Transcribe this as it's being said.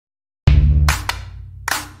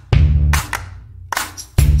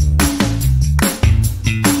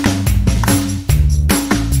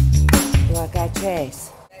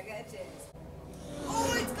this?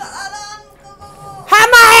 Oh, it's got that on. Go, go, go.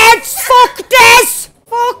 Hammerheads! Fuck this!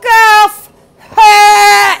 Fuck off!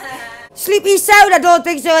 Sleepy sound, I don't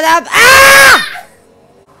think so. Ah!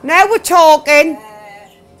 Now we're talking.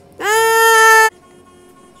 Ah!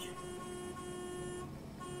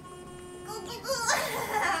 Go, go, go.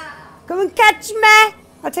 Come and catch me.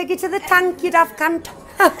 I'll take you to the tank, you daft cunt.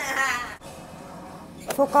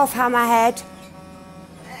 Fuck off, hammerhead.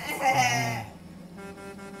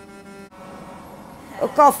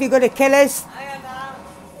 Fuck off, you're gonna kill us. I don't know.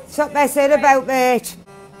 Stop messing about, mate. He's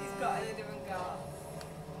got a different car.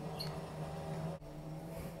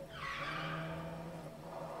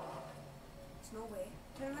 There's no way.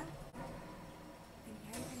 Turn around.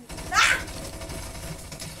 Ah!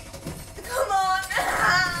 Come on!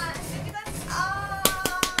 Oh,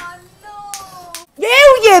 no!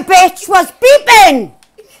 You bitch was beeping!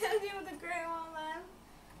 You can't deal with the grey one, man.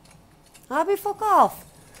 Abby, fuck off.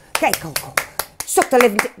 Okay, go, go. Suck the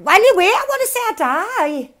living... While you wait, I want to say I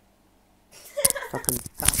die. Fucking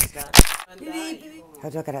bastard. How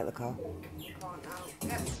do I get out of the car? You can't now.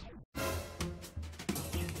 Yep.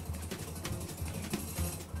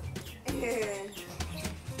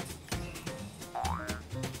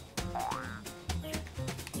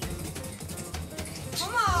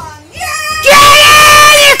 Come on! Yeah! Get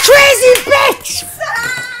out, you crazy bitch!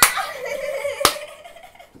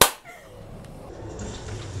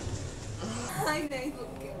 I know you will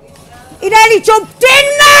kill me now. He nearly jumped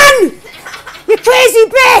in, man! You crazy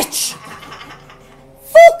bitch!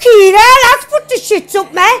 Fucking hell, let's put the shit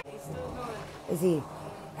up, man. He's still going. Is he?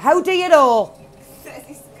 How do you know? Says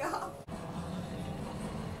he's got.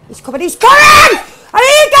 He's coming, he's coming! I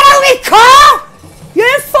need to get out of my car!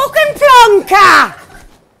 You fucking plonker!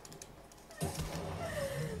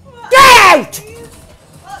 Get out!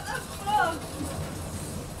 What the fuck?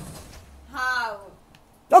 How?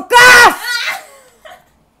 Look off!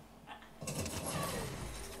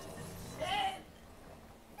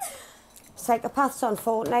 Psychopath's on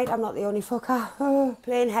Fortnite, I'm not the only fucker. Oh,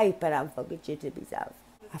 playing hyper, I'm fucking shitting myself.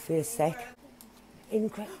 I feel sick.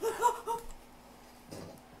 Incredible.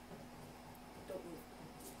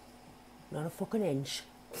 Not a fucking inch.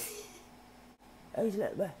 He's a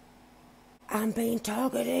little bit. I'm being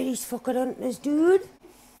targeted, he's fucking hunting us, dude.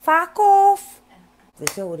 Fuck off.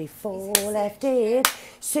 There's only 4 left here.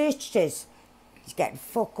 Searched us. He's getting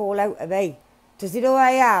fuck all out of me. Does he know who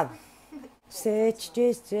I am? Search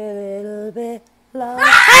just a little bit long.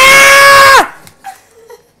 Ah!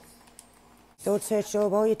 Don't search no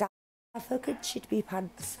more, you damn fucking shit me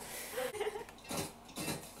pants.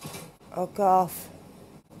 Fuck off.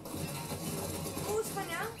 Who's for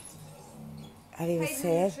now? I didn't even Hiding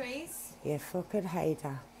say in it. the trees. You fucking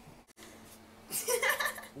hater. Is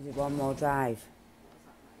it one more drive?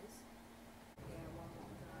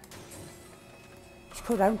 Just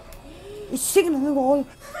go down. He's singing on the wall.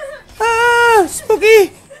 Ah,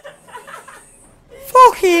 spooky!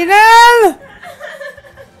 Fucking hell!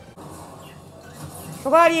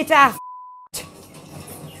 Come on, you daft.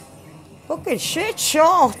 Fucking shit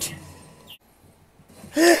shot.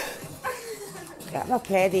 I'm not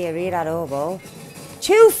playing the arena at all, bro.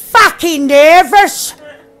 Too fucking nervous.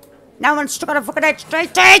 Now I'm stuck on a fucking edge.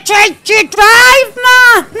 Drive,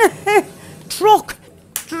 man! Truck,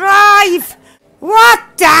 drive.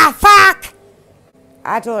 What the fuck?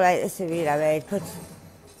 I don't like this arena, mate, but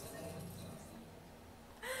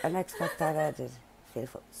I didn't expect that. I did. Feel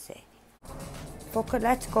fucking sick. Fucking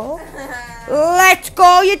let's go. Let's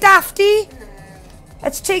go, you dafty.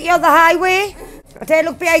 Let's take you on the highway. I dare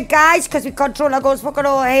look behind, guys, because my controller goes fucking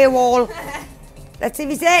over here wall. Let's see if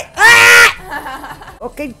he's there. Ah!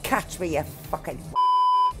 Fucking catch me, you fucking.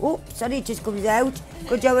 Oh, sorry, it just comes out.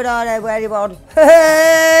 Good job with all that, where you on?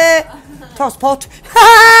 Toss pot.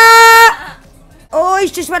 Oh,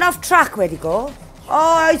 he's just went off track. Where'd he go?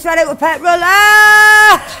 Oh, he's run out of petrol.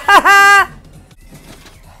 Ah!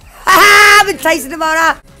 I've been chasing him on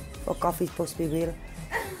that. Fuck off, he's supposed to be real.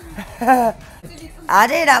 I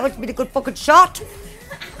did, that must have been a good fucking shot.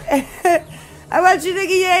 How else do you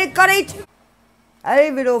think he got it? I don't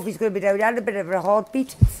even know if he's going to be down. He had a bit of a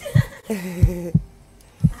heartbeat.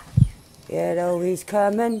 You know he's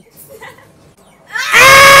coming.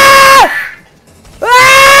 Ah!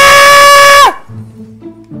 Ah!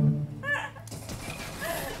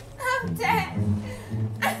 I'm dead.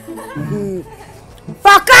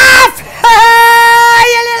 Fuck off!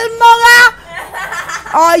 You little mother!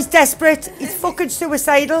 Oh, he's desperate. He's fucking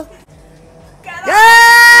suicidal. Get up.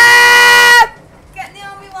 Ah! Get in the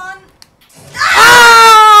army one.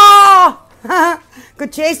 Oh!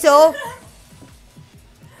 Good chase, though.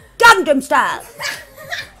 Gundam style.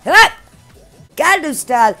 Up. Gangnam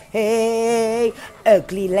Style. Hey,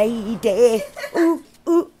 ugly lady. Ooh,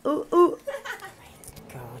 ooh, ooh, ooh.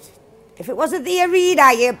 God. If it wasn't the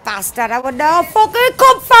arena, you bastard, I would now fucking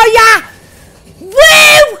come for ya!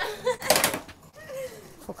 Woo!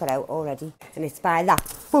 Fuck it out already. And it's by that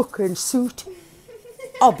fucking suit.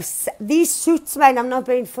 These suits, man, I'm not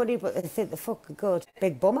being funny, but they think they're fucking good.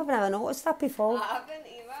 Big bum, I've never noticed that before. I haven't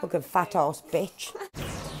either. Fucking fat ass bitch.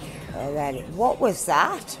 And then, what was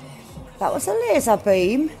that? That was a laser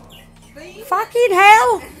beam. Fucking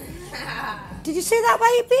hell! Did you see that way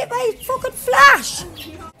it beat my fucking flash?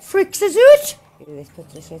 Freaks us out! Let's put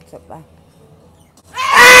the shit up there.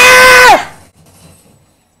 Ah!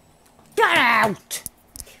 Get out!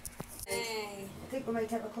 Hey. I think we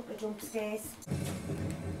might have a couple of jump scares.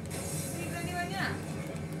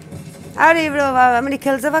 I don't even know how many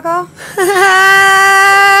kills have I got.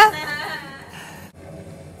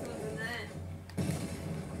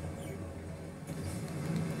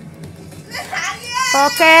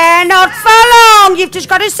 Okay, not for long. You've just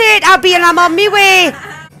got to say it, Abby, and I'm on my way.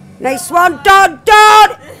 Nice one, Don.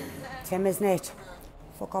 Tim, isn't it?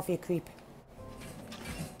 Fuck off, you creep.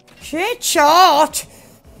 Shit shot.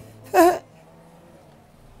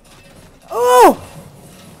 Oh.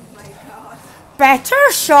 My God.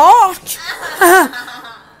 Better shot.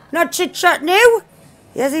 Not shit shot now.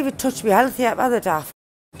 He hasn't even touched me health yet, mother daft.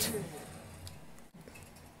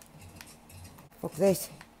 Fuck this.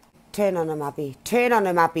 Turn on him, Abby. Turn on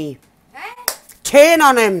him, Abby. Eh? Turn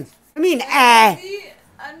on him. I mean, I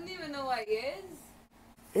don't even know what he is.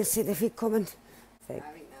 Let's see the feet coming. I think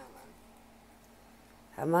now,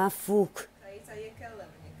 man. I'm a fuck. Right, so you kill him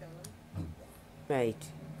and you kill him. Right.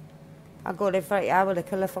 I'll go there for it. I will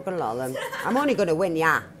kill a fucking lot of them. I'm only going to win,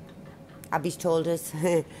 yeah. Abby's told us.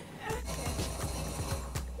 Come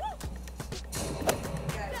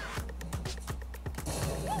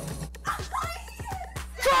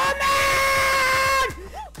on!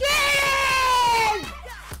 Get in!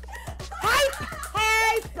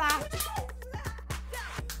 Hey, flat.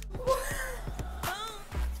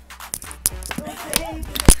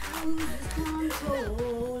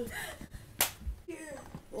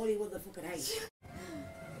 Only one the fucking hate.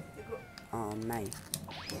 Oh, mate.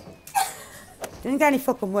 Doesn't get any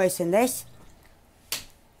fucking worse than this.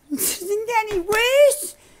 Doesn't get any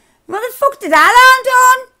worse. What the fuck did that land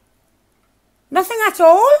on? Nothing at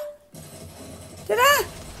all? Did I?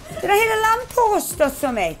 Did I hit a lamppost or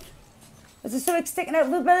something? Was there something sticking out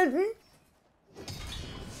of the building?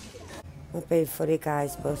 Not being funny,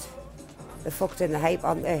 guys, but they're fucked in the hype,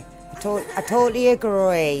 aren't they? I totally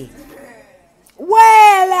agree.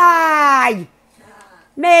 Well, I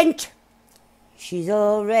meant she's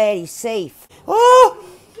already safe. Oh!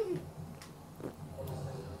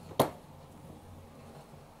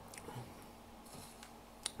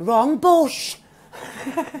 Wrong bush.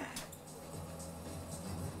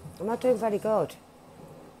 I'm not doing very good.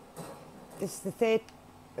 This is the third.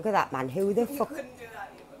 Look at that, man. Who the fuck? Couldn't do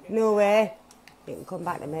that, you fucking. No way. You can come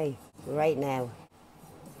back to me right now.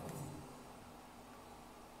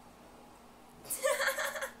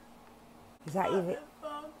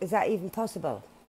 Is that even possible?